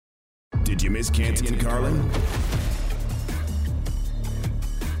Did you miss Canty and Carlin?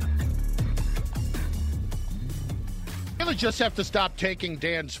 I just have to stop taking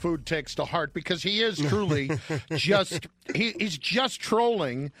Dan's food takes to heart because he is truly he's just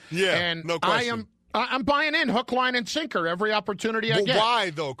trolling. Yeah, and no question. I'm buying in hook, line, and sinker every opportunity I get.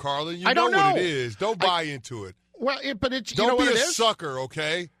 Why though, Carlin? I don't know what it is. Don't buy into it. Well, but it's don't you know be what a it is? sucker,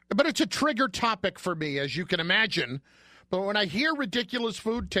 okay? But it's a trigger topic for me, as you can imagine. But when I hear ridiculous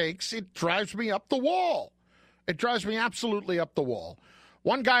food takes, it drives me up the wall. It drives me absolutely up the wall.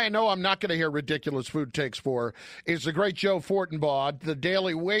 One guy I know I'm not going to hear ridiculous food takes for is the great Joe Fortenbaugh, the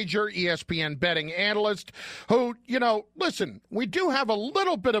Daily Wager, ESPN betting analyst, who, listen, we do have a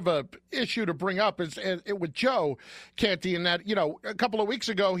little bit of a issue to bring up with Joe Canty in that, a couple of weeks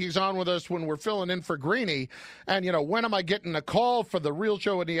ago he's on with us when we're filling in for Greeny, and, when am I getting a call for the real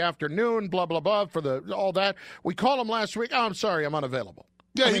show in the afternoon, blah, blah, blah, for all that. We called him last week. Oh, I'm sorry, I'm unavailable.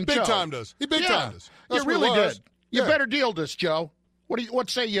 Yeah, I he big-timed us. He big-timed us. You really did. You better deal this, Joe. What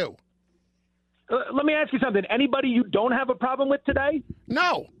say you? Let me ask you something. Anybody you don't have a problem with today?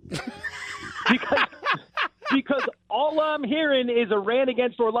 No. because all I'm hearing is a rant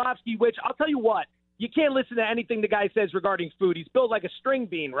against Orlovsky, which I'll tell you what, you can't listen to anything the guy says regarding food. He's built like a string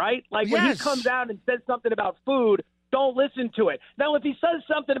bean, right? Like when he comes out and says something about food, don't listen to it. Now, if he says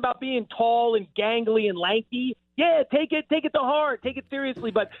something about being tall and gangly and lanky, yeah, take it to heart, take it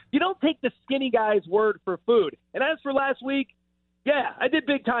seriously. But you don't take the skinny guy's word for food. And as for last week, yeah, I did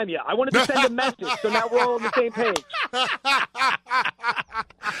big time you. I wanted to send a message, so now we're all on the same page.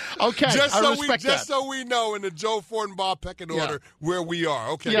 Okay, just so we know in the Joe Fortenbaugh pecking order where we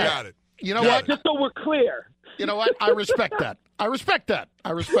are. Okay, got it. You know what? Just so we're clear. You know what? I respect that. I respect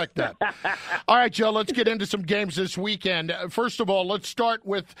that. All right, Joe, let's get into some games this weekend. First of all, let's start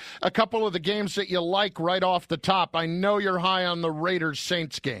with a couple of the games that you like right off the top. I know you're high on the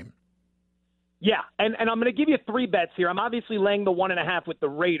Raiders-Saints game. Yeah, and I'm going to give you 3 bets here. I'm obviously laying the 1.5 with the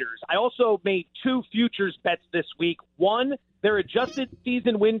Raiders. I also made 2 futures bets this week. One, their adjusted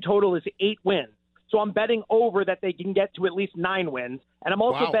season win total is 8 wins. So I'm betting over that they can get to at least 9 wins. And I'm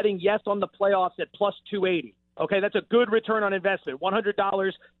also betting yes on the playoffs at plus 280. Okay, that's a good return on investment.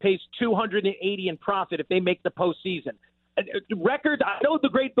 $100 pays $280 in profit if they make the postseason. Records, I know the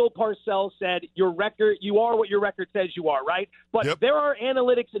great Bill Parcells said your record, you are what your record says you are, right? But there are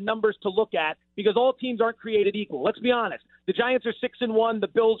analytics and numbers to look at because all teams aren't created equal. Let's be honest. The Giants are 6-1. The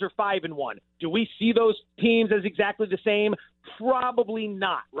Bills are 5-1. Do we see those teams as exactly the same? Probably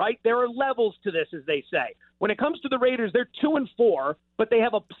not, right? There are levels to this, as they say. When it comes to the Raiders, they're 2-4, but they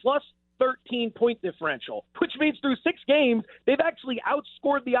have a plus 13-point differential, which means through 6 games, they've actually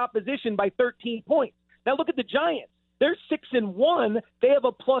outscored the opposition by 13 points. Now look at the Giants. They're 6-1. They have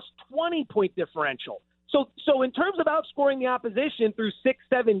a plus 20-point differential. So in terms of outscoring the opposition through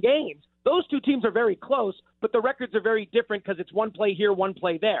 6-7 games, those 2 teams are very close, but the records are very different because it's one play here, one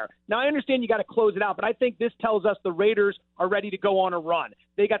play there. Now, I understand you got to close it out, but I think this tells us the Raiders are ready to go on a run.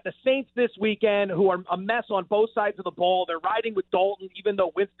 They got the Saints this weekend, who are a mess on both sides of the ball. They're riding with Dalton, even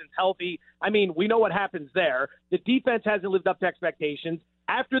though Winston's healthy. I mean, we know what happens there. The defense hasn't lived up to expectations.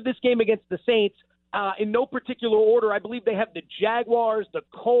 After this game against the Saints, in no particular order, I believe they have the Jaguars, the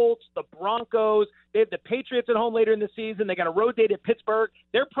Colts, the Broncos. They have the Patriots at home later in the season. They got a road date at Pittsburgh.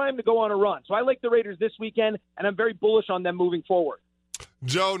 They're primed to go on a run. So I like the Raiders this weekend, and I'm very bullish on them moving forward.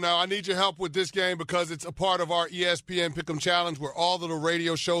 Joe, now I need your help with this game because it's a part of our ESPN Pick'em Challenge where all of the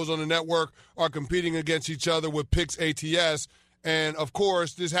radio shows on the network are competing against each other with Picks ATS. And, of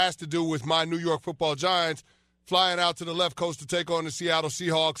course, this has to do with my New York Football Giants flying out to the left coast to take on the Seattle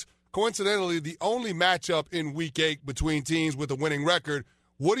Seahawks. Coincidentally, the only matchup in Week 8 between teams with a winning record.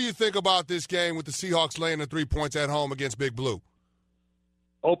 What do you think about this game with the Seahawks laying the 3 points at home against Big Blue?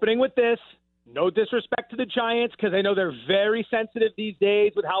 Opening with this, no disrespect to the Giants because I know they're very sensitive these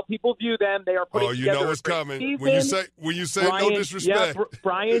days with how people view them. They are putting together know what's coming. Season. When you say no disrespect. Yeah,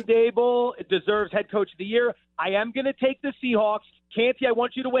 Brian Dable deserves head coach of the year. I am going to take the Seahawks. Canty, I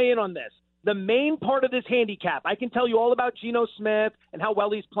want you to weigh in on this. The main part of this handicap, I can tell you all about Geno Smith and how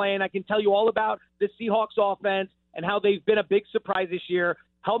well he's playing. I can tell you all about the Seahawks offense and how they've been a big surprise this year.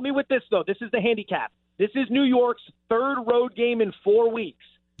 Help me with this, though. This is the handicap. This is New York's 3rd road game in 4 weeks.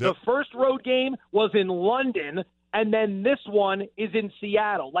 Yep. The first road game was in London, and then this one is in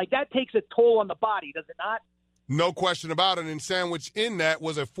Seattle. Like, that takes a toll on the body, does it not? No question about it. And sandwiched in that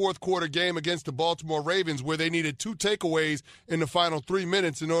was a fourth-quarter game against the Baltimore Ravens where they needed 2 takeaways in the final 3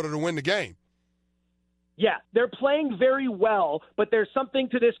 minutes in order to win the game. Yeah, they're playing very well, but there's something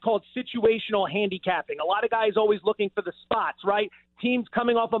to this called situational handicapping. A lot of guys always looking for the spots, right? Teams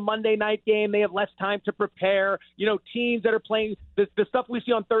coming off a Monday night game, they have less time to prepare. Teams that are playing the stuff we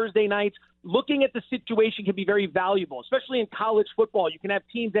see on Thursday nights, looking at the situation can be very valuable, especially in college football. You can have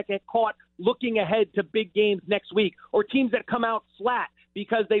teams that get caught looking ahead to big games next week, or teams that come out flat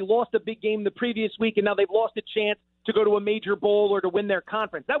because they lost a big game the previous week and now they've lost a chance to go to a major bowl or to win their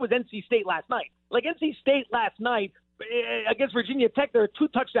conference. That was NC State last night. Like NC State last night against Virginia Tech, they're a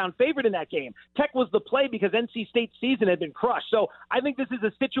 2-touchdown favorite in that game. Tech was the play because NC State's season had been crushed. So I think this is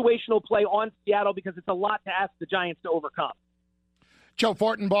a situational play on Seattle because it's a lot to ask the Giants to overcome. Joe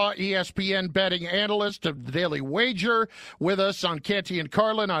Fortenbaugh, ESPN betting analyst of the Daily Wager, with us on Canty and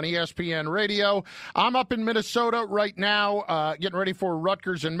Carlin on ESPN Radio. I'm up in Minnesota right now, getting ready for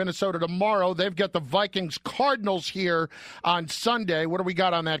Rutgers in Minnesota tomorrow. They've got the Vikings-Cardinals here on Sunday. What do we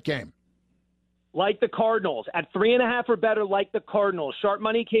got on that game? Like the Cardinals, at 3.5 or better, like the Cardinals. Sharp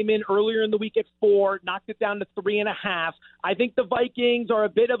money came in earlier in the week at 4, knocked it down to 3.5. I think the Vikings are a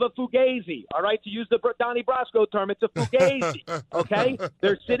bit of a fugazi, all right? To use the Donnie Brasco term, it's a fugazi, okay?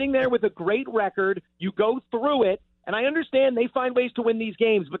 They're sitting there with a great record. You go through it, and I understand they find ways to win these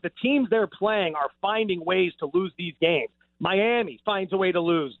games, but the teams they're playing are finding ways to lose these games. Miami finds a way to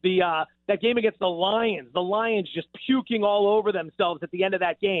lose. That game against the Lions just puking all over themselves at the end of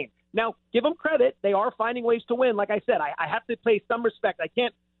that game. Now, give them credit. They are finding ways to win. Like I said, I have to pay some respect. I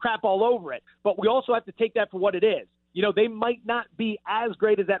can't crap all over it. But we also have to take that for what it is. They might not be as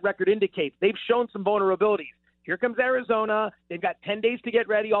great as that record indicates. They've shown some vulnerabilities. Here comes Arizona. They've got 10 days to get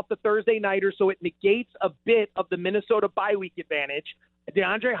ready off the Thursday nighter, so it negates a bit of the Minnesota bye week advantage.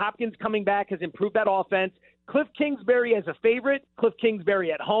 DeAndre Hopkins coming back has improved that offense. Cliff Kingsbury as a favorite, Cliff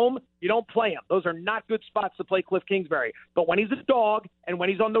Kingsbury at home, you don't play him. Those are not good spots to play Cliff Kingsbury. But when he's a dog and when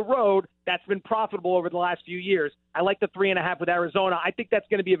he's on the road, that's been profitable over the last few years. I like the 3.5 with Arizona. I think that's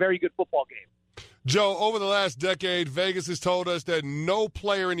going to be a very good football game. Joe, over the last decade, Vegas has told us that no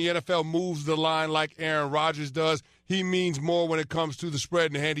player in the NFL moves the line like Aaron Rodgers does. He means more when it comes to the spread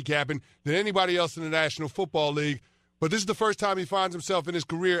and the handicapping than anybody else in the National Football League. But this is the first time he finds himself in his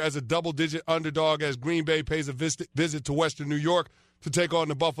career as a double-digit underdog as Green Bay pays a visit to Western New York to take on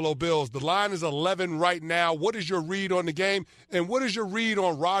the Buffalo Bills. The line is 11 right now. What is your read on the game, and what is your read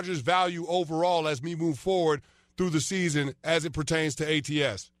on Rodgers' value overall as we move forward through the season as it pertains to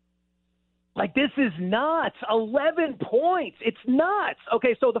ATS? Like, this is nuts. 11 points. It's nuts.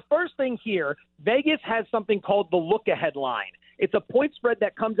 Okay, so the first thing here, Vegas has something called the look-ahead line. It's a point spread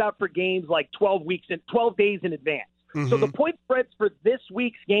that comes out for games like 12 days in advance. Mm-hmm. So the point spreads for this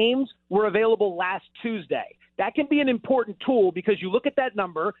week's games were available last Tuesday. That can be an important tool because you look at that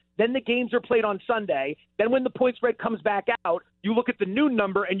number, then the games are played on Sunday. Then when the point spread comes back out, you look at the new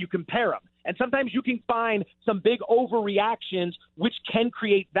number and you compare them. And sometimes you can find some big overreactions, which can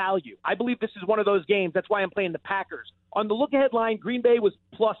create value. I believe this is one of those games. That's why I'm playing the Packers. On the look-ahead line, Green Bay was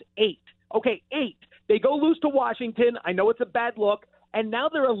 +8. Okay, 8. They go lose to Washington. I know it's a bad look. And now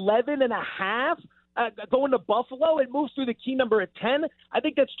they're 11.5. Going to Buffalo, it moves through the key number at 10. I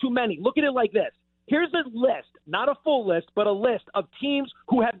think that's too many. Look at it like this. Here's a list, not a full list, but a list of teams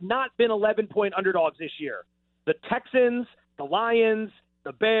who have not been 11-point underdogs this year. The Texans, the Lions,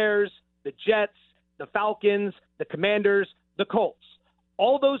 the Bears, the Jets, the Falcons, the Commanders, the Colts.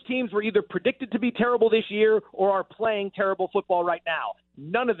 All those teams were either predicted to be terrible this year or are playing terrible football right now.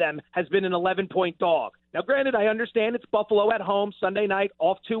 None of them has been an 11-point dog. Now, granted, I understand it's Buffalo at home, Sunday night,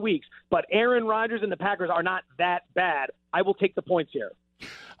 off 2 weeks, but Aaron Rodgers and the Packers are not that bad. I will take the points here.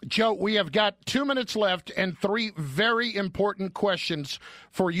 Joe, we have got 2 minutes left and 3 very important questions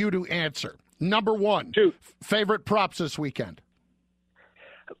for you to answer. Number 1, favorite props this weekend?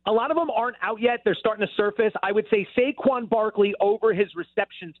 A lot of them aren't out yet. They're starting to surface. I would say Saquon Barkley over his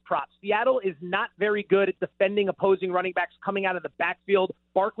receptions props. Seattle is not very good at defending opposing running backs coming out of the backfield.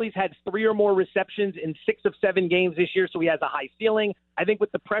 Barkley's had 3 or more receptions in 6 of 7 games this year, so he has a high ceiling. I think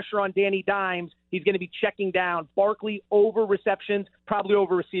with the pressure on Danny Dimes, he's going to be checking down. Barkley over receptions, probably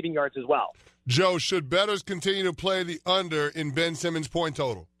over receiving yards as well. Joe, should bettors continue to play the under in Ben Simmons' point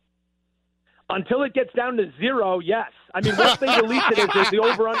total? Until it gets down to 0, yes. I mean, once they release it as the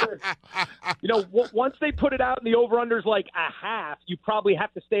over-under, once they put it out and the over-under's like a half, you probably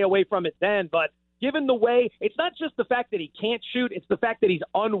have to stay away from it then. But given the way, it's not just the fact that he can't shoot, it's the fact that he's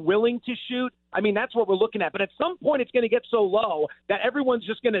unwilling to shoot. I mean, that's what we're looking at. But at some point, it's going to get so low that everyone's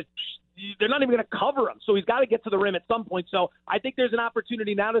just going to – they're not even going to cover him. So he's got to get to the rim at some point. So I think there's an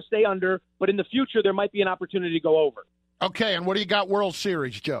opportunity now to stay under, but in the future, there might be an opportunity to go over. Okay, and what do you got World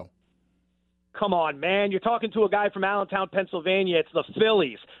Series, Joe? Come on, man. You're talking to a guy from Allentown, Pennsylvania. It's the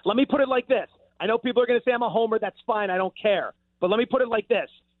Phillies. Let me put it like this. I know people are going to say I'm a homer. That's fine. I don't care. But let me put it like this.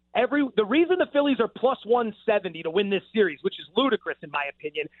 The reason the Phillies are plus 170 to win this series, which is ludicrous in my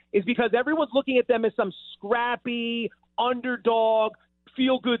opinion, is because everyone's looking at them as some scrappy, underdog,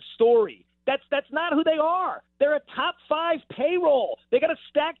 feel-good story. That's not who they are. They're a top 5 payroll. They got a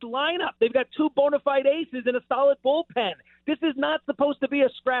stacked lineup. They've got 2 bona fide aces and a solid bullpen. This is not supposed to be a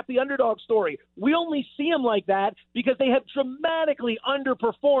scrappy underdog story. We only see them like that because they have dramatically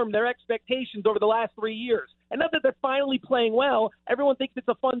underperformed their expectations over the last 3 years. And now that they're finally playing well, everyone thinks it's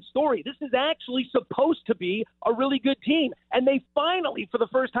a fun story. This is actually supposed to be a really good team. And they finally, for the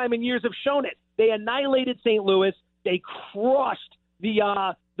first time in years, have shown it. They annihilated St. Louis. They crushed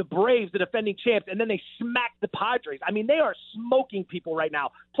the Braves, the defending champs, and then they smacked the Padres. I mean, they are smoking people right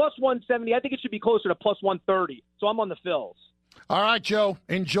now. Plus 170. I think it should be closer to plus 130. So I'm on the Phils. All right, Joe.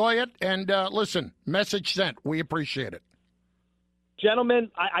 Enjoy it. And listen, message sent. We appreciate it.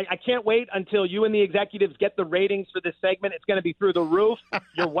 Gentlemen, I can't wait until you and the executives get the ratings for this segment. It's going to be through the roof.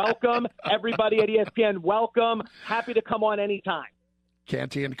 You're welcome. Everybody at ESPN, welcome. Happy to come on anytime.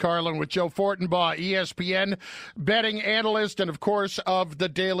 Canty and Carlin with Joe Fortenbaugh, ESPN betting analyst, and, of course, of the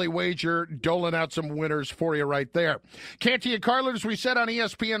Daily Wager, doling out some winners for you right there. Canty and Carlin, as we said on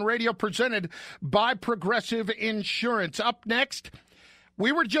ESPN Radio, presented by Progressive Insurance. Up next,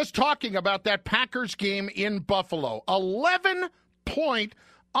 we were just talking about that Packers game in Buffalo. 11-point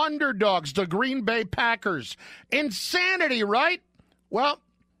underdogs, the Green Bay Packers. Insanity, right? Well,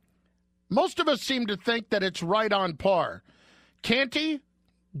 most of us seem to think that it's right on par. Canty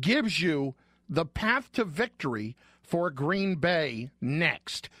gives you the path to victory for Green Bay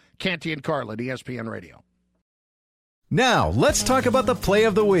next. Canty and Carlin, ESPN Radio. Now, let's talk about the play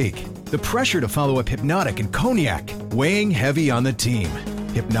of the week. The pressure to follow up Hypnotic and Cognac, weighing heavy on the team.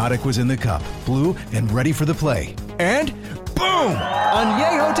 Hypnotic was in the cup, blue, and ready for the play. And boom!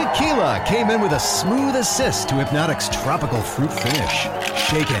 Añejo Tequila came in with a smooth assist to Hypnotic's tropical fruit finish.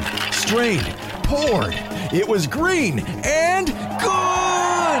 Shaken, strained, poured. It was green and good!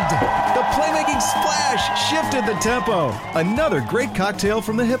 The playmaking splash shifted the tempo. Another great cocktail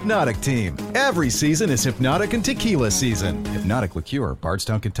from the Hypnotic team. Every season is Hypnotic and Tequila season. Hypnotic Liqueur,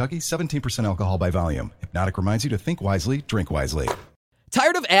 Bardstown, Kentucky, 17% alcohol by volume. Hypnotic reminds you to think wisely, drink wisely.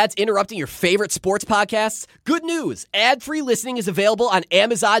 Tired of ads interrupting your favorite sports podcasts? Good news! Ad-free listening is available on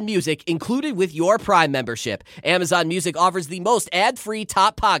Amazon Music, included with your Prime membership. Amazon Music offers the most ad-free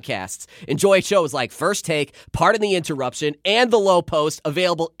top podcasts. Enjoy shows like First Take, Pardon the Interruption, and The Low Post,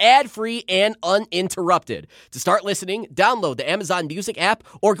 available ad-free and uninterrupted. To start listening, download the Amazon Music app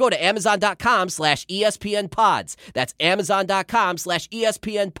or go to amazon.com/ESPN Pods. That's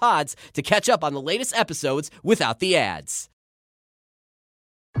amazon.com/ESPN Pods to catch up on the latest episodes without the ads.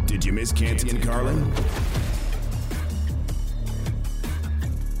 Did you miss Canty and Carlin?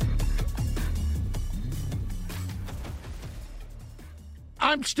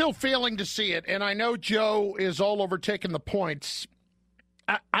 I'm still failing to see it, and I know Joe is all over taking the points.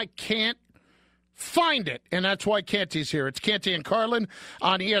 I can't find it, and that's why Canty's here. It's Canty and Carlin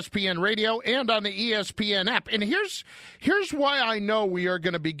on ESPN Radio and on the ESPN app. And here's why I know we are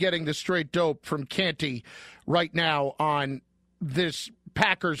going to be getting the straight dope from Canty right now on this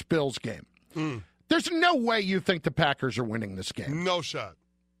Packers-Bills game. There's no way you think the Packers are winning this game. No shot.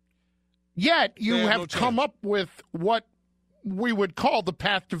 Yet you have come up with what we would call the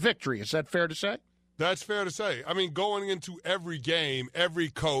path to victory. Is that fair to say? That's fair to say. I mean, going into every game, every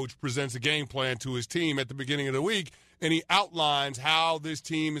coach presents a game plan to his team at the beginning of the week, and he outlines how this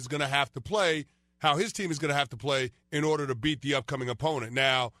team is going to have to play, how his team is going to have to play in order to beat the upcoming opponent.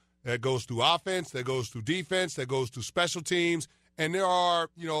 Now, that goes through offense, that goes through defense, that goes through special teams. And there are,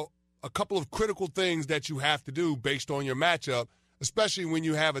 a couple of critical things that you have to do based on your matchup, especially when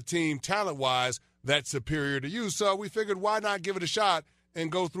you have a team talent-wise that's superior to you. So we figured why not give it a shot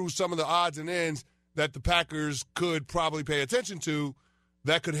and go through some of the odds and ends that the Packers could probably pay attention to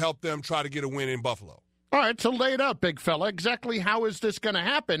that could help them try to get a win in Buffalo. All right, so lay it out, big fella. Exactly how is this going to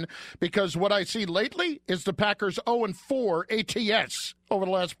happen? Because what I see lately is the Packers 0-4 ATS over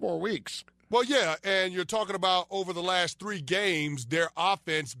the last 4 weeks. Well, yeah, and you're talking about over the last 3 games, their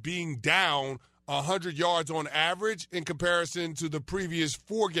offense being down 100 yards on average in comparison to the previous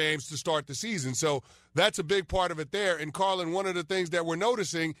 4 games to start the season. So that's a big part of it there. And, Carlin, one of the things that we're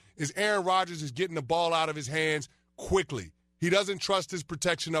noticing is Aaron Rodgers is getting the ball out of his hands quickly. He doesn't trust his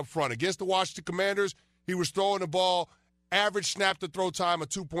protection up front. Against the Washington Commanders, he was throwing the ball, average snap-to-throw time of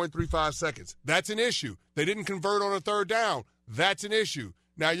 2.35 seconds. That's an issue. They didn't convert on a 3rd down. That's an issue.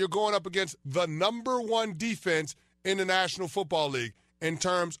 Now you're going up against the number 1 defense in the National Football League in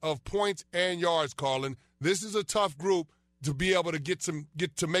terms of points and yards, Carlin. This is a tough group to be able to get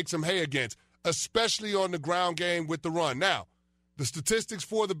to make some hay against. especially on the ground game with the run. Now, the statistics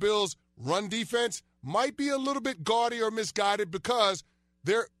for the Bills' run defense might be a little bit gaudy or misguided because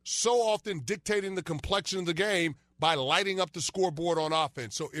they're so often dictating the complexion of the game by lighting up the scoreboard on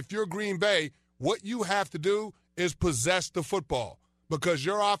offense. So if you're Green Bay, what you have to do is possess the football because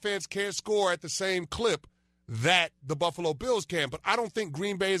your offense can't score at the same clip that the Buffalo Bills can. But I don't think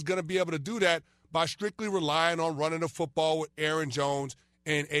Green Bay is going to be able to do that by strictly relying on running the football with Aaron Jones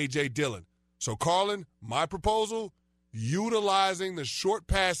and A.J. Dillon. So, Carlin, my proposal, utilizing the short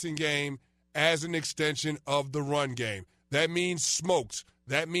passing game as an extension of the run game. That means smokes.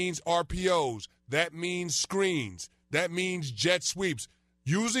 That means RPOs. That means screens. That means jet sweeps.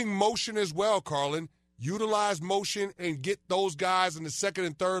 Using motion as well, Carlin. Utilize motion and get those guys in the second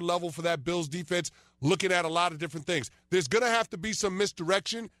and third level for that Bills defense looking at a lot of different things. There's going to have to be some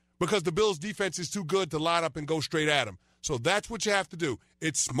misdirection because the Bills defense is too good to line up and go straight at them. So that's what you have to do.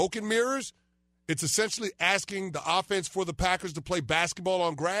 It's smoke and mirrors. It's essentially asking the offense for the Packers to play basketball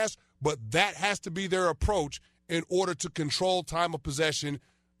on grass, but that has to be their approach in order to control time of possession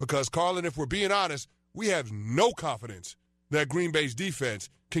because, Carlin, if we're being honest, we have no confidence that Green Bay's defense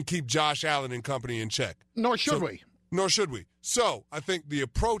can keep Josh Allen and company in check. Nor should we. Nor should we. So I think the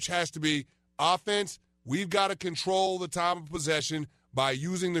approach has to be offense, we've got to control the time of possession by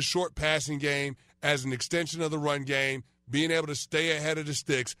using the short passing game as an extension of the run game, being able to stay ahead of the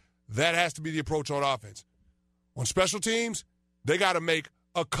sticks. That has to be the approach on offense. On special teams, they got to make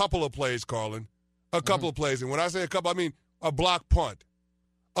a couple of plays, Carlin. A couple of plays. And when I say a couple, I mean a block punt,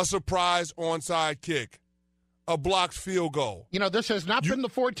 a surprise onside kick, a blocked field goal. You know, this has not been the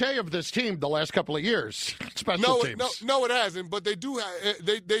forte of this team the last couple of years. Special teams. No, it hasn't. But they do.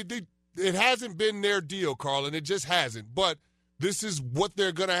 It hasn't been their deal, Carlin. It just hasn't. But this is what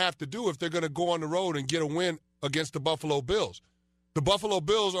they're going to have to do if they're going to go on the road and get a win against the Buffalo Bills. The Buffalo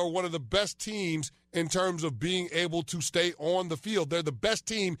Bills are one of the best teams in terms of being able to stay on the field. They're the best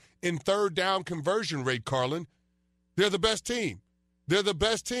team in third down conversion rate, Carlin. They're the best team. They're the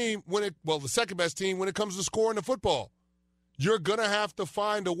best team the second best team when it comes to scoring the football. You're going to have to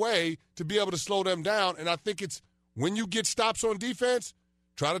find a way to be able to slow them down. And I think it's when you get stops on defense,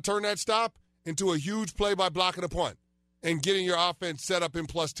 try to turn that stop into a huge play by blocking a punt and getting your offense set up in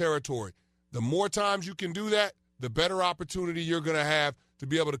plus territory. The more times you can do that, the better opportunity you're going to have to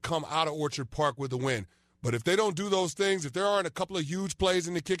be able to come out of Orchard Park with a win. But if they don't do those things, if there aren't a couple of huge plays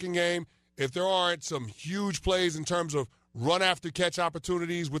in the kicking game, if there aren't some huge plays in terms of run-after-catch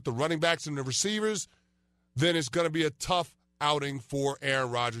opportunities with the running backs and the receivers, then it's going to be a tough outing for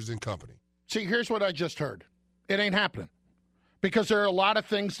Aaron Rodgers and company. See, here's what I just heard. It ain't happening because there are a lot of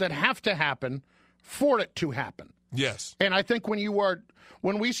things that have to happen for it to happen. Yes. And I think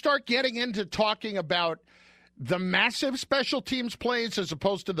when we start getting into talking about the massive special teams plays as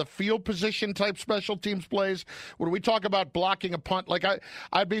opposed to the field position type special teams plays, when we talk about blocking a punt, like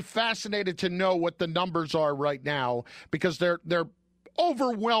I'd be fascinated to know what the numbers are right now because they're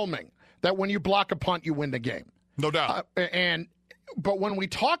overwhelming that when you block a punt, you win the game. No doubt. But when we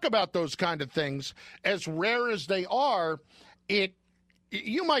talk about those kind of things, as rare as they are,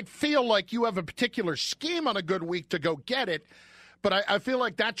 you might feel like you have a particular scheme on a good week to go get it, but I feel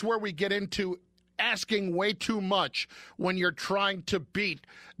like that's where we get into asking way too much when you're trying to beat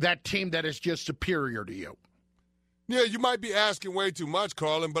that team that is just superior to you. Yeah, you might be asking way too much,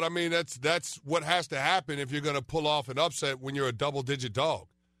 Carlin, but I mean that's what has to happen if you're going to pull off an upset when you're a double-digit dog.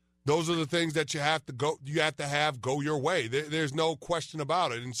 Those are the things that you have to have go your way. There's no question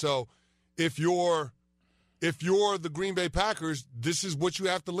about it. And so if you're the Green Bay Packers, this is what you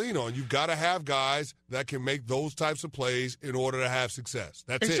have to lean on. You've got to have guys that can make those types of plays in order to have success.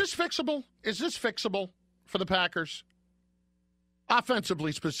 That's it. Is this fixable? Is this fixable for the Packers?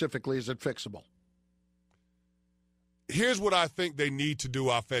 Offensively, specifically, is it fixable? Here's what I think they need to do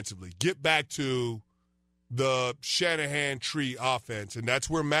offensively. Get back to the Shanahan tree offense, and that's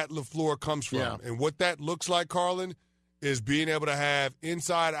where Matt LaFleur comes from. Yeah. And what that looks like, Carlin, is being able to have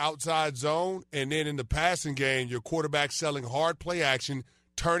inside-outside zone, and then in the passing game, your quarterback selling hard play action,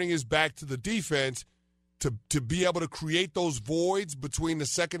 turning his back to the defense to be able to create those voids between the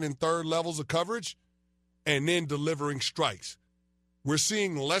second and third levels of coverage, and then delivering strikes. We're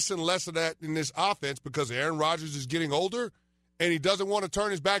seeing less and less of that in this offense because Aaron Rodgers is getting older, and he doesn't want to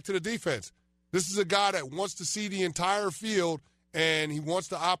turn his back to the defense. This is a guy that wants to see the entire field, and he wants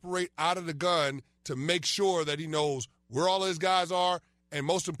to operate out of the gun to make sure that he knows where all his guys are, and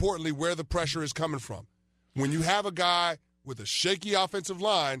most importantly, where the pressure is coming from. When you have a guy with a shaky offensive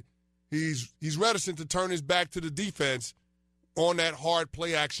line, he's reticent to turn his back to the defense on that hard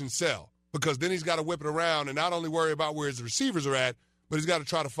play action sell because then he's got to whip it around and not only worry about where his receivers are at, but he's got to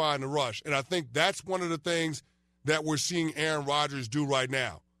try to find the rush. And I think that's one of the things that we're seeing Aaron Rodgers do right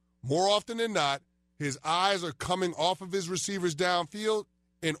now. More often than not, his eyes are coming off of his receivers downfield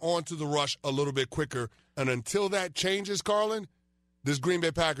and onto the rush a little bit quicker. And until that changes, Carlin, this Green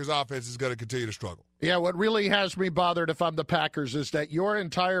Bay Packers offense is going to continue to struggle. Yeah, what really has me bothered if I'm the Packers is that your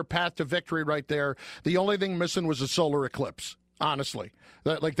entire path to victory right there, the only thing missing was a solar eclipse, honestly.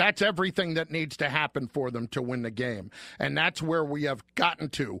 That's everything that needs to happen for them to win the game. And that's where we have gotten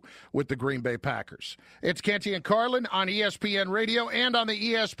to with the Green Bay Packers. It's Canty and Carlin on ESPN Radio and on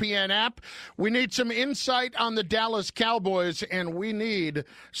the ESPN app. We need some insight on the Dallas Cowboys, and we need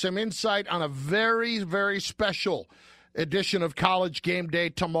some insight on a very, very special edition of College Game Day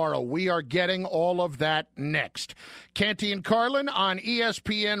tomorrow. We are getting all of that next. Canty and Carlin on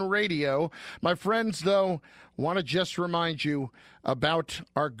ESPN Radio. My friends, though, want to just remind you about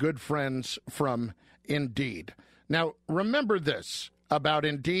our good friends from Indeed. Now, remember this about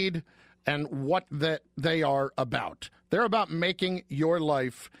Indeed and what they are about. They're about making your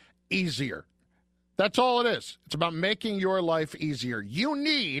life easier. That's all it is. It's about making your life easier. You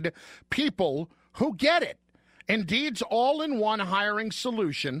need people who get it. Indeed's all-in-one hiring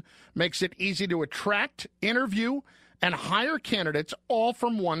solution makes it easy to attract, interview, and hire candidates all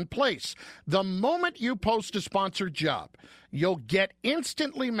from one place. The moment you post a sponsored job, you'll get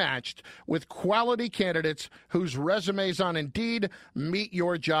instantly matched with quality candidates whose resumes on Indeed meet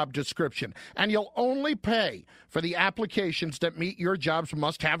your job description. And you'll only pay for the applications that meet your job's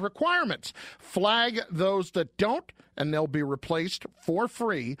must-have requirements. Flag those that don't, and they'll be replaced for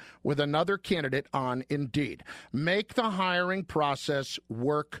free with another candidate on Indeed. Make the hiring process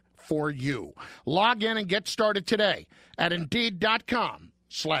work for you. Log in and get started today at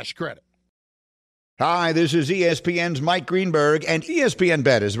Indeed.com/credit. Hi, this is ESPN's Mike Greenberg, and ESPN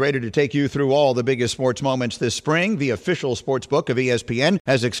Bet is ready to take you through all the biggest sports moments this spring. The official sports book of ESPN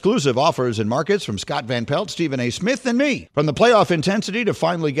has exclusive offers and markets from Scott Van Pelt, Stephen A. Smith, and me. From the playoff intensity to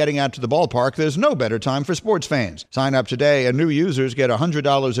finally getting out to the ballpark, there's no better time for sports fans. Sign up today, and new users get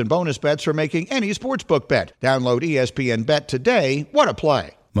 $100 in bonus bets for making any sportsbook bet. Download ESPN Bet today. What a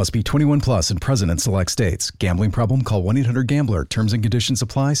play. Must be 21 plus and present in select states. Gambling problem? Call 1-800-GAMBLER. Terms and conditions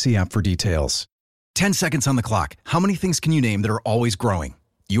apply. See app for details. 10 seconds on the clock. How many things can you name that are always growing?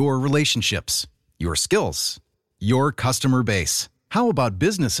 Your relationships, your skills, your customer base. How about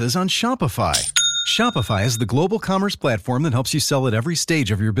businesses on Shopify? Shopify is the global commerce platform that helps you sell at every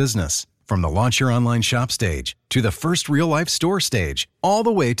stage of your business. From the launch your online shop stage, to the first real-life store stage, all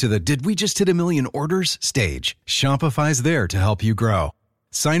the way to the did we just hit a million orders stage. Shopify's there to help you grow.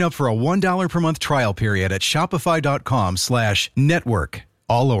 Sign up for a $1 per month trial period at shopify.com/network,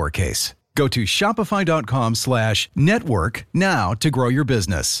 all lowercase. Go to shopify.com/network now to grow your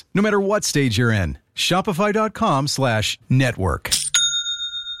business. No matter what stage you're in, shopify.com/network.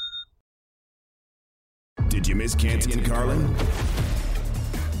 Did you miss Canty and Carlin?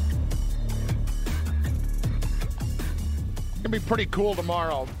 It's going to be pretty cool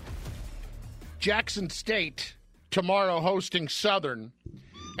tomorrow. Jackson State tomorrow hosting Southern,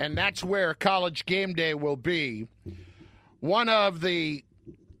 and that's where College Game Day will be. One of the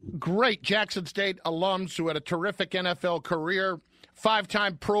great Jackson State alums who had a terrific NFL career,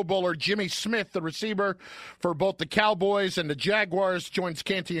 five-time Pro Bowler Jimmy Smith, the receiver for both the Cowboys and the Jaguars, joins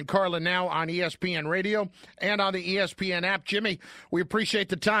Canty and Carlin now on ESPN Radio and on the ESPN app. Jimmy, we appreciate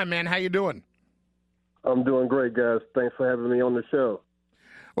the time, man. How you doing? I'm doing great, guys. Thanks for having me on the show.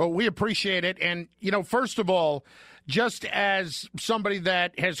 Well, we appreciate it. And, you know, first of all, just as somebody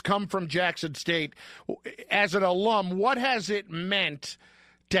that has come from Jackson State, as an alum, what has it meant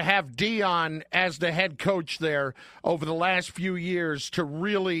to have Deion as the head coach there over the last few years to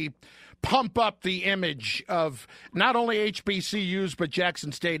really pump up the image of not only HBCUs but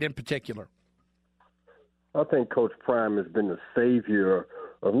Jackson State in particular? I think Coach Prime has been the savior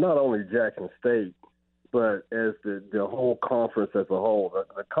of not only Jackson State, but as the whole conference as a whole.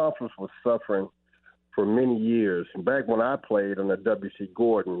 The conference was suffering for many years. Back when I played under W.C.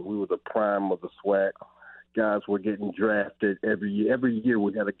 Gordon, we were the prime of the SWAC. Guys were getting drafted every year. Every year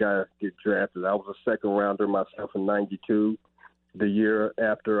we had a guy get drafted. I was a second-rounder myself in 92. The year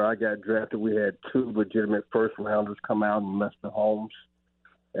after I got drafted, we had two legitimate first-rounders come out, and Lester Holmes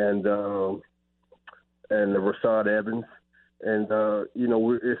and Rashad Evans. And,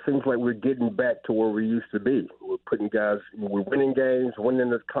 it seems like we're getting back to where we used to be. We're putting guys – we're winning games, winning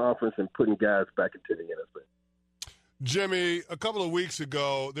the conference, and putting guys back into the NFL. Jimmy, a couple of weeks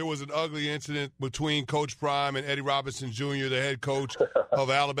ago, there was an ugly incident between Coach Prime and Eddie Robinson Jr., the head coach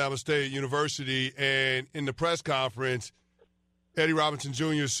of Alabama State University. And in the press conference, Eddie Robinson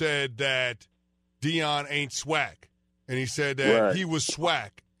Jr. said that Deion ain't SWAC. and he said that Right. he was SWAC.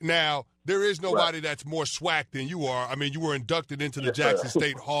 Now, there is nobody that's more SWAC than you are. I mean, you were inducted into the Jackson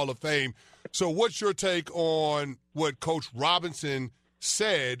State Hall of Fame. So what's your take on what Coach Robinson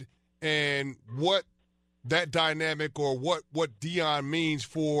said and what that dynamic or what Deion means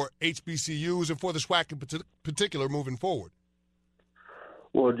for HBCUs and for the SWAC in particular moving forward?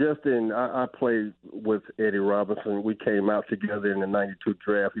 Well, Justin, I played with Eddie Robinson. We came out together in the '92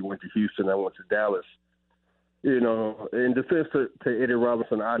 draft. He went to Houston. I went to Dallas. You know, in defense to Eddie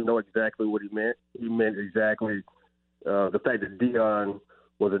Robinson, I know exactly what he meant. He meant exactly the fact that Deion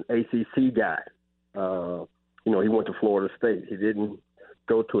was an ACC guy. You know, he went to Florida State. He didn't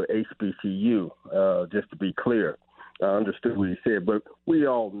go to an HBCU, just to be clear. I understood what he said. But we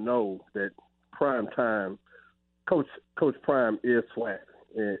all know that prime time, Coach Prime is SWAC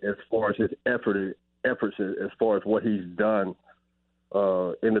as far as his efforts, as far as what he's done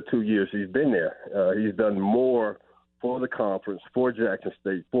in the 2 years he's been there. He's done more for the conference, for Jackson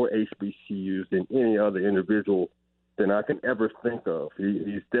State, for HBCUs than any other individual than I can ever think of.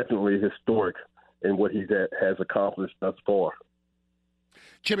 He's definitely historic in what he has accomplished thus far.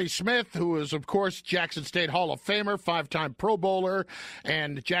 Jimmy Smith, who is, of course, Jackson State Hall of Famer, 5-time Pro Bowler,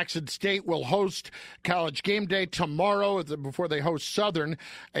 and Jackson State will host College Game Day tomorrow before they host Southern.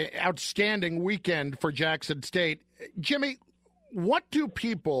 Outstanding weekend for Jackson State. Jimmy, what do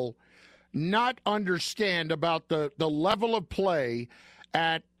people not understand about the level of play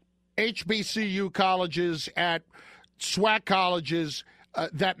at HBCU colleges, at SWAC colleges,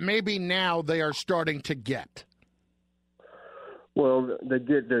 that maybe now they are starting to get? Well,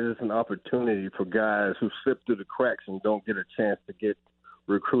 there's an opportunity for guys who slip through the cracks and don't get a chance to get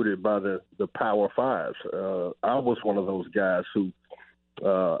recruited by the Power Fives. I was one of those guys who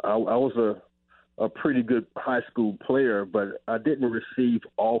I was a pretty good high school player, but I didn't receive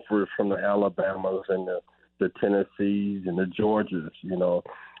offers from the Alabamas and the Tennessees and the Georgias, you know.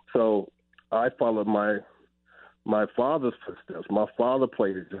 So I followed my father's footsteps. My father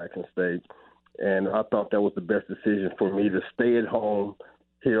played at Jackson State, and I thought that was the best decision for me to stay at home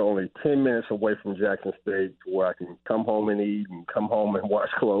here, only 10 minutes away from Jackson State, where I can come home and eat and come home and wash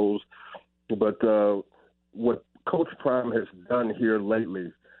clothes. But what Coach Prime has done here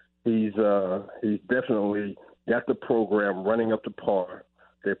lately, he's definitely got the program running up to par.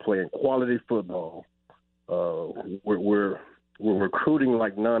 They're playing quality football. We're recruiting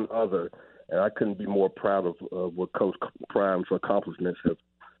like none other, and I couldn't be more proud of what Coach Prime's accomplishments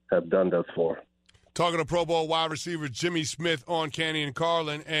have done thus far. Talking to Pro Bowl wide receiver Jimmy Smith on Canty and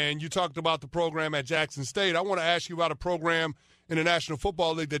Carlin, and you talked about the program at Jackson State. I want to ask you about a program in the National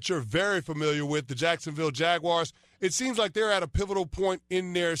Football League that you're very familiar with, the Jacksonville Jaguars. It seems like they're at a pivotal point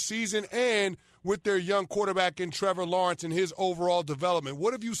in their season and with their young quarterback in Trevor Lawrence and his overall development.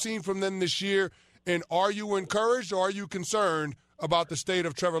 What have you seen from them this year, and are you encouraged or are you concerned about the state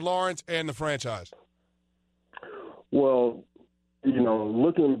of Trevor Lawrence and the franchise? Well, you know,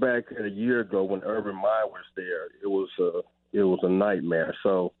 looking back at a year ago when Urban Meyer was there, it was a nightmare.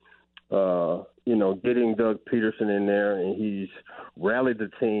 So, you know, getting Doug Peterson in there, and he's rallied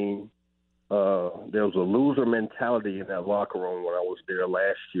the team. There was a loser mentality in that locker room when I was there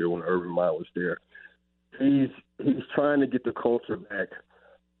last year when Urban Meyer was there. He's trying to get the culture back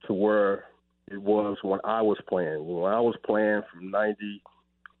to where it was when I was playing. When I was playing from 90,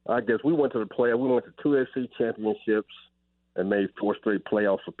 I guess we went to the playoffs. We went to 2 FC championships and made 4 straight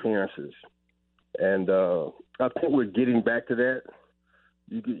playoff appearances. And I think we're getting back to that.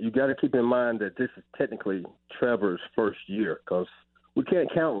 You got to keep in mind that this is technically Trevor's first year because we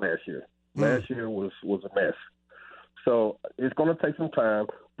can't count last year. Last year was a mess. So it's going to take some time.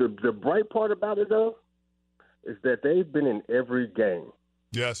 The bright part about it, though, is that they've been in every game.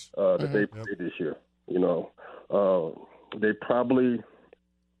 Yes. That they played this year. You know, they probably,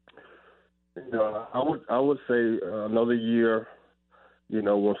 you know, I would say another year, you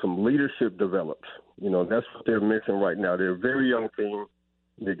know, when some leadership develops. You know, that's what they're missing right now. They're a very young team.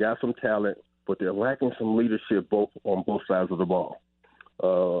 They got some talent, but they're lacking some leadership on both sides of the ball.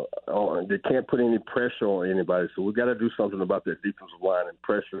 They can't put any pressure on anybody, so we got to do something about their defensive line and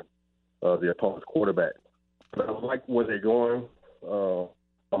pressure the opponent's quarterback. But I like where they're going.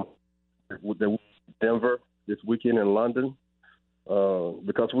 With Denver this weekend in London,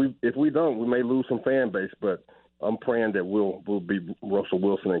 because if we don't, we may lose some fan base. But I'm praying that we'll be Russell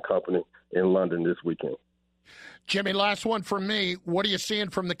Wilson and company in London this weekend. Jimmy, last one from me. What are you seeing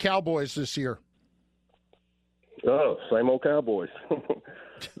from the Cowboys this year? Oh, same old Cowboys. I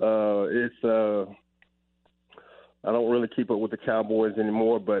don't really keep up with the Cowboys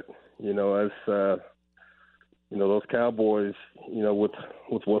anymore, but you know, as you know, those Cowboys, you know, with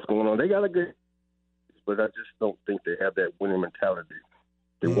what's going on, they got a good, but I just don't think they have that winning mentality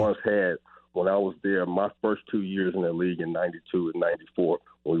they once had when I was there. My first 2 years in the league in '92 and '94,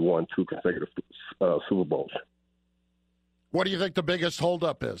 when we won 2 consecutive Super Bowls. What do you think the biggest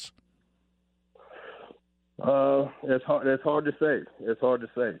holdup is? It's hard to say. It's hard to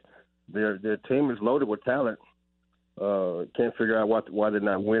say. Their team is loaded with talent. Can't figure out why they're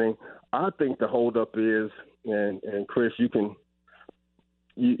not winning. I think the holdup is, and Chris, you can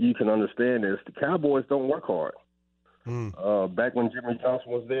understand this. The Cowboys don't work hard. Back when Jimmy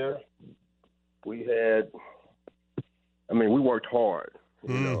Johnson was there, we worked hard.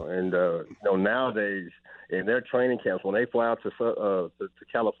 You know, and nowadays in their training camps, when they fly out to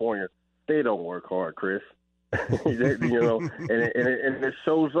California, they don't work hard, Chris. And it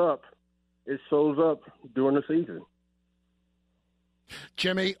shows up. It shows up during the season.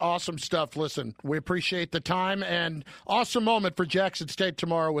 Jimmy, awesome stuff. Listen, we appreciate the time, and awesome moment for Jackson State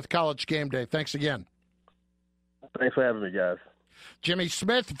tomorrow with College Game Day. Thanks again. Thanks for having me, guys. Jimmy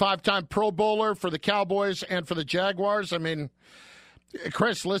Smith, 5-time Pro Bowler for the Cowboys and for the Jaguars. I mean,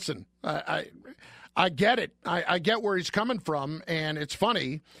 Chris, listen, I get it. I get where he's coming from, and it's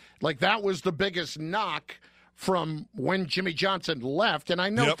funny. Like, that was the biggest knock from when Jimmy Johnson left, and I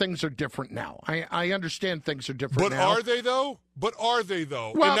know things are different now. I understand things are different now. But are they,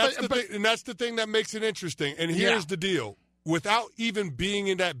 though? Well, and that's the thing that makes it interesting. And here's the deal. Without even being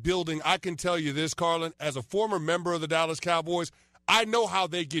in that building, I can tell you this, Carlin, as a former member of the Dallas Cowboys, I know how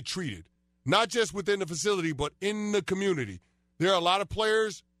they get treated, not just within the facility, but in the community. There are a lot of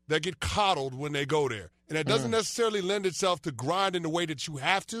players that get coddled when they go there, and it doesn't necessarily lend itself to grind in the way that you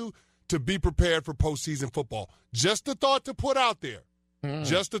have to be prepared for postseason football. Just a thought to put out there.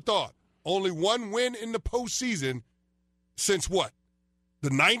 Just a thought. Only one win in the postseason since what? The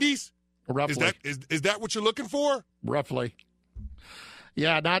 90s? Roughly. Is that what you're looking for? Roughly.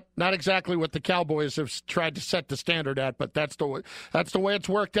 Yeah, not exactly what the Cowboys have tried to set the standard at, but that's the way it's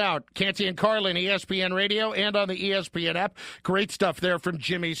worked out. Canty and Carlin, ESPN Radio and on the ESPN app. Great stuff there from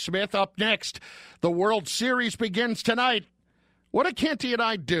Jimmy Smith. Up next, the World Series begins tonight. What do Canty and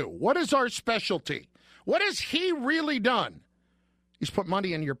I do? What is our specialty? What has he really done? He's put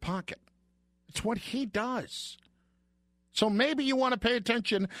money in your pocket. It's what he does. So maybe you want to pay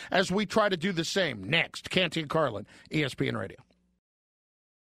attention as we try to do the same. Next, Canty and Carlin, ESPN Radio.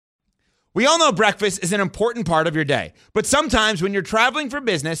 We all know breakfast is an important part of your day, but sometimes when you're traveling for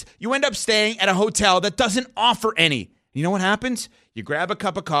business, you end up staying at a hotel that doesn't offer any. You know what happens? You grab a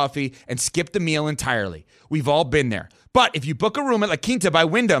cup of coffee and skip the meal entirely. We've all been there. But if you book a room at La Quinta by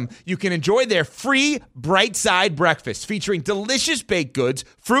Wyndham, you can enjoy their free Bright Side breakfast featuring delicious baked goods,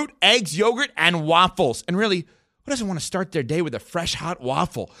 fruit, eggs, yogurt, and waffles. And really, who doesn't want to start their day with a fresh, hot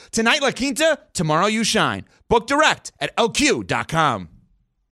waffle? Tonight, La Quinta, tomorrow you shine. Book direct at lq.com.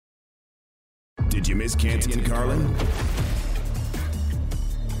 Did you miss Canty and Carlin?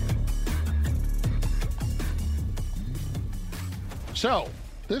 So,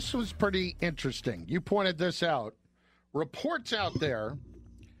 this was pretty interesting. You pointed this out. Reports out there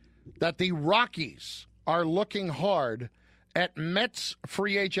that the Rockies are looking hard at Mets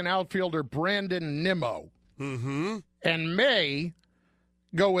free agent outfielder Brandon Nimmo and may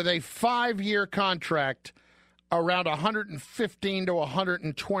go with a 5-year contract around $115 to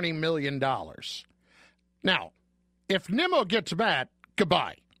 $120 million. Now, if Nimmo gets bat,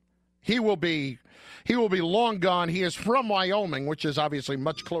 goodbye. He will be long gone. He is from Wyoming, which is obviously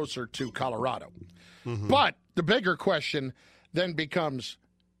much closer to Colorado. But the bigger question then becomes,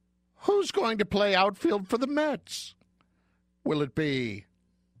 who's going to play outfield for the Mets? Will it be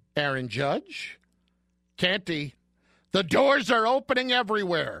Aaron Judge? Canty? The doors are opening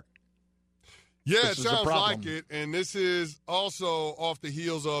everywhere. Yeah, it sounds like it. And this is also off the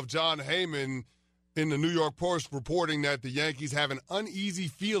heels of John Heyman in the New York Post reporting that the Yankees have an uneasy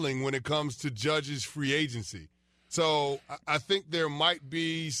feeling when it comes to Judge's free agency. So I think there might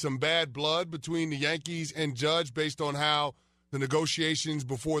be some bad blood between the Yankees and Judge based on how the negotiations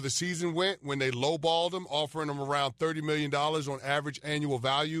before the season went when they lowballed him, offering him around $30 million on average annual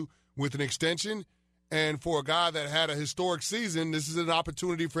value with an extension. And for a guy that had a historic season, this is an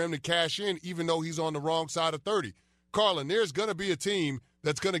opportunity for him to cash in, even though he's on the wrong side of 30. Carlin, there's going to be a team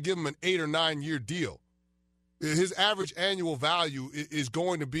that's going to give him an 8 or 9 year deal. His average annual value is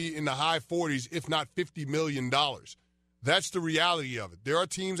going to be in the high 40s, if not $50 million. That's the reality of it. There are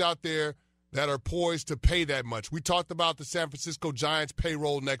teams out there that are poised to pay that much. We talked about the San Francisco Giants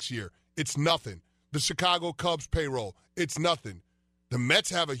payroll next year. It's nothing. The Chicago Cubs payroll, it's nothing. The Mets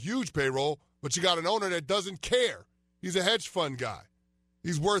have a huge payroll, but you got an owner that doesn't care. He's a hedge fund guy.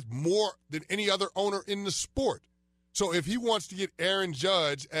 He's worth more than any other owner in the sport. So if he wants to get Aaron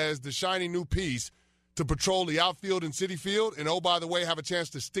Judge as the shiny new piece to patrol the outfield in Citi Field and, oh, by the way, have a chance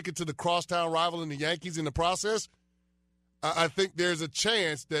to stick it to the crosstown rival in the Yankees in the process, I think there's a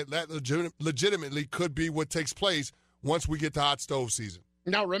chance that legitimately could be what takes place once we get to hot stove season.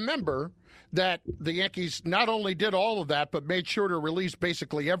 Now, remember that the Yankees not only did all of that, but made sure to release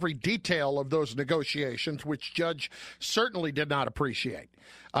basically every detail of those negotiations, which Judge certainly did not appreciate.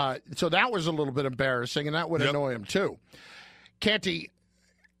 So that was a little bit embarrassing, and that would annoy him too. Canty,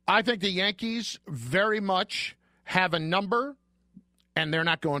 I think the Yankees very much have a number, and they're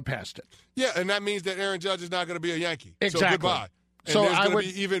not going past it. Yeah, and that means that Aaron Judge is not going to be a Yankee. Exactly. So goodbye. And so there's going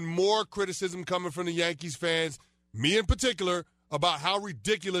to be even more criticism coming from the Yankees fans, me in particular, about how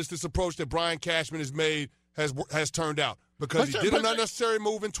ridiculous this approach that Brian Cashman has made has turned out. Because he did an unnecessary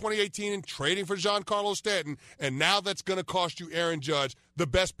move in 2018 in trading for Giancarlo Stanton, and now that's going to cost you Aaron Judge, the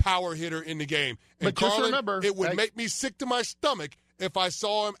best power hitter in the game. And but just Carlin, remember, it would make me sick to my stomach if I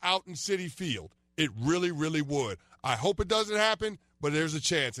saw him out in Citi Field. It really, really would. I hope it doesn't happen, but there's a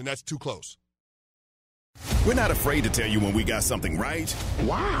chance, and that's too close. We're not afraid to tell you when we got something right.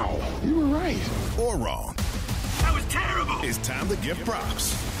 Wow, you were right. Or wrong. That was terrible. It's time to give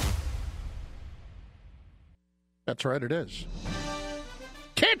props. That's right, it is.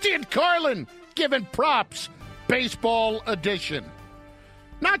 Canty and Carlin giving props, baseball edition.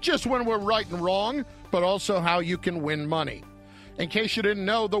 Not just when we're right and wrong, but also how you can win money. In case you didn't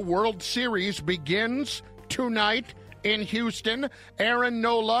know, the World Series begins tonight in Houston. Aaron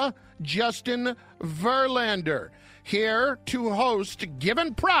Nola, Justin Verlander. Here to host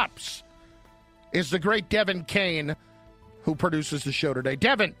Giving Props is the great Devin Kane, who produces the show today.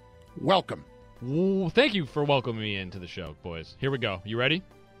 Devin, welcome. Ooh, thank you for welcoming me into the show, boys. Here we go. You ready?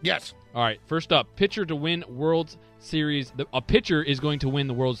 Yes. All right. First up, pitcher to win World Series. A pitcher is going to win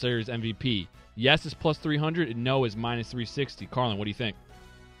the World Series MVP. Yes is plus 300, and no is minus 360. Carlin, what do you think?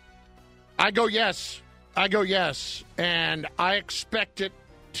 I go yes. And I expect it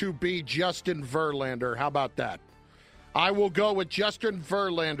to be Justin Verlander. How about that? I will go with Justin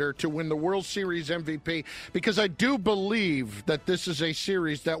Verlander to win the World Series MVP because I do believe that this is a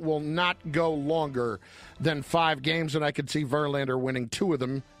series that will not go longer than 5 games, and I could see Verlander winning 2 of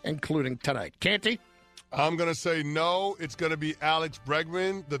them, including tonight. Canty? I'm going to say no. It's going to be Alex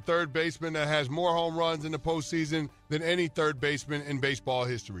Bregman, the third baseman that has more home runs in the postseason than any third baseman in baseball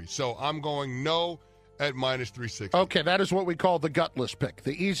history. So I'm going no at minus 360. Okay, that is what we call the gutless pick,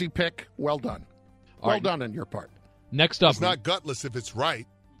 the easy pick. Well done. Well done on your part. Next up. It's not gutless if it's right.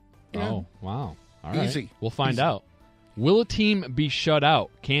 Yeah. Oh, wow. All right. Easy. We'll find out. Will a team be shut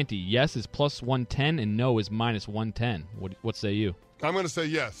out? Canty, yes is plus 110 and no is minus 110. What say you? I'm going to say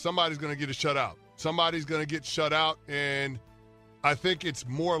yes. Somebody's going to get a shutout. Somebody's going to get shut out, and I think it's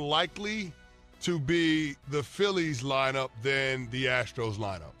more likely to be the Phillies lineup than the Astros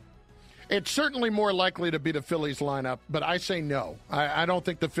lineup. It's certainly more likely to be the Phillies lineup, but I say no. I don't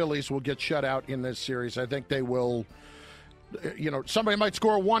think the Phillies will get shut out in this series. I think they will, somebody might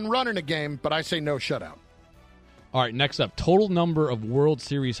score 1 run in a game, but I say no shutout. All right, next up, total number of World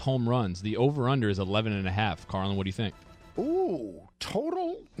Series home runs. The over-under is 11.5. Carlin, what do you think? Ooh,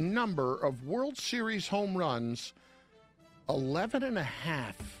 total number of World Series home runs, 11.5.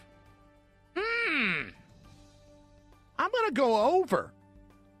 I'm going to go over.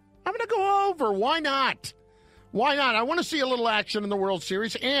 Why not? I want to see a little action in the World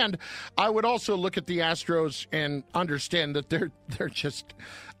Series, and I would also look at the Astros and understand that they're just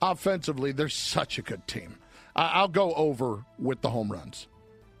offensively, they're such a good team. I'll go over with the home runs.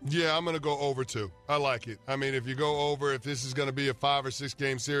 Yeah, I'm going to go over too. I like it. I mean, if you go over, if this is going to be a 5 or 6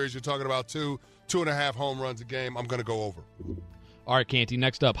 game series, you're talking about 2.5 home runs a game. I'm going to go over. All right, Canty,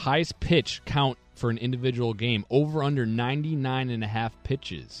 next up, highest pitch count for an individual game, over under 99.5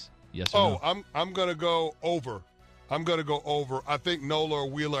 pitches. Yes or no? I'm going to go over. I think Nola or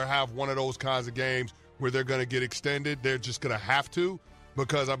Wheeler have one of those kinds of games where they're going to get extended. They're just going to have to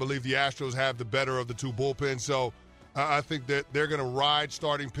because I believe the Astros have the better of the 2 bullpens. So I think that they're going to ride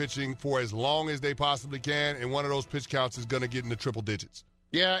starting pitching for as long as they possibly can, and one of those pitch counts is going to get in the triple digits.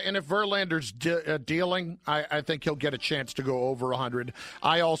 Yeah, and if Verlander's dealing, I think he'll get a chance to go over 100.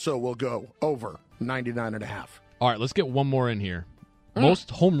 I also will go over 99.5. All right, let's get one more in here.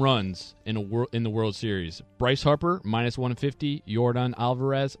 Most home runs in the World Series. Bryce Harper, minus 150. Yordan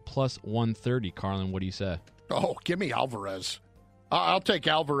Alvarez, plus 130. Carlin, what do you say? Oh, give me Alvarez. I'll take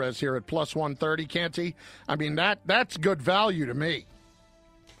Alvarez here at plus 130, Canty. I mean, that's good value to me.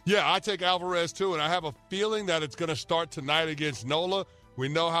 Yeah, I take Alvarez too, and I have a feeling that it's going to start tonight against Nola. We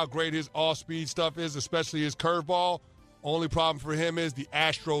know how great his off-speed stuff is, especially his curveball. Only problem for him is the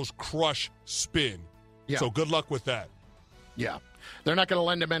Astros crush spin. Yeah. So good luck with that. Yeah. They're not going to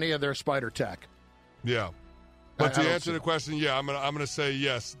lend him any of their spider tack. Yeah. But I to don't answer see the it. question, yeah, I'm gonna say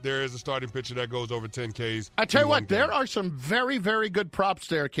yes. There is a starting pitcher that goes over 10 Ks. I tell you in one what, there game. are some very, very good props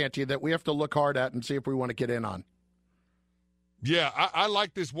there, Canty, that we have to look hard at and see if we want to get in on. Yeah, I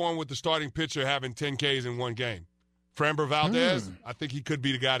like this one with the starting pitcher having 10 Ks in one game. Framber Valdez, I think he could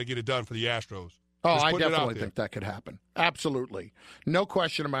be the guy to get it done for the Astros. Oh, Just I putting it out definitely there. think that could happen. Absolutely. No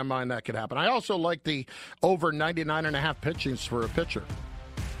question in my mind that could happen. I also like the over 99.5 pitchings for a pitcher.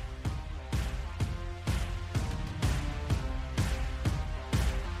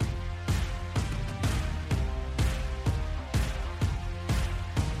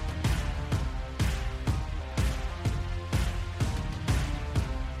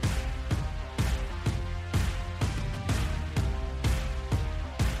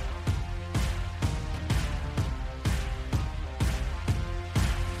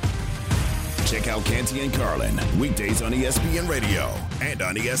 Check out Canty and Carlin, weekdays on ESPN Radio and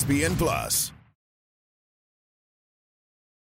on ESPN Plus.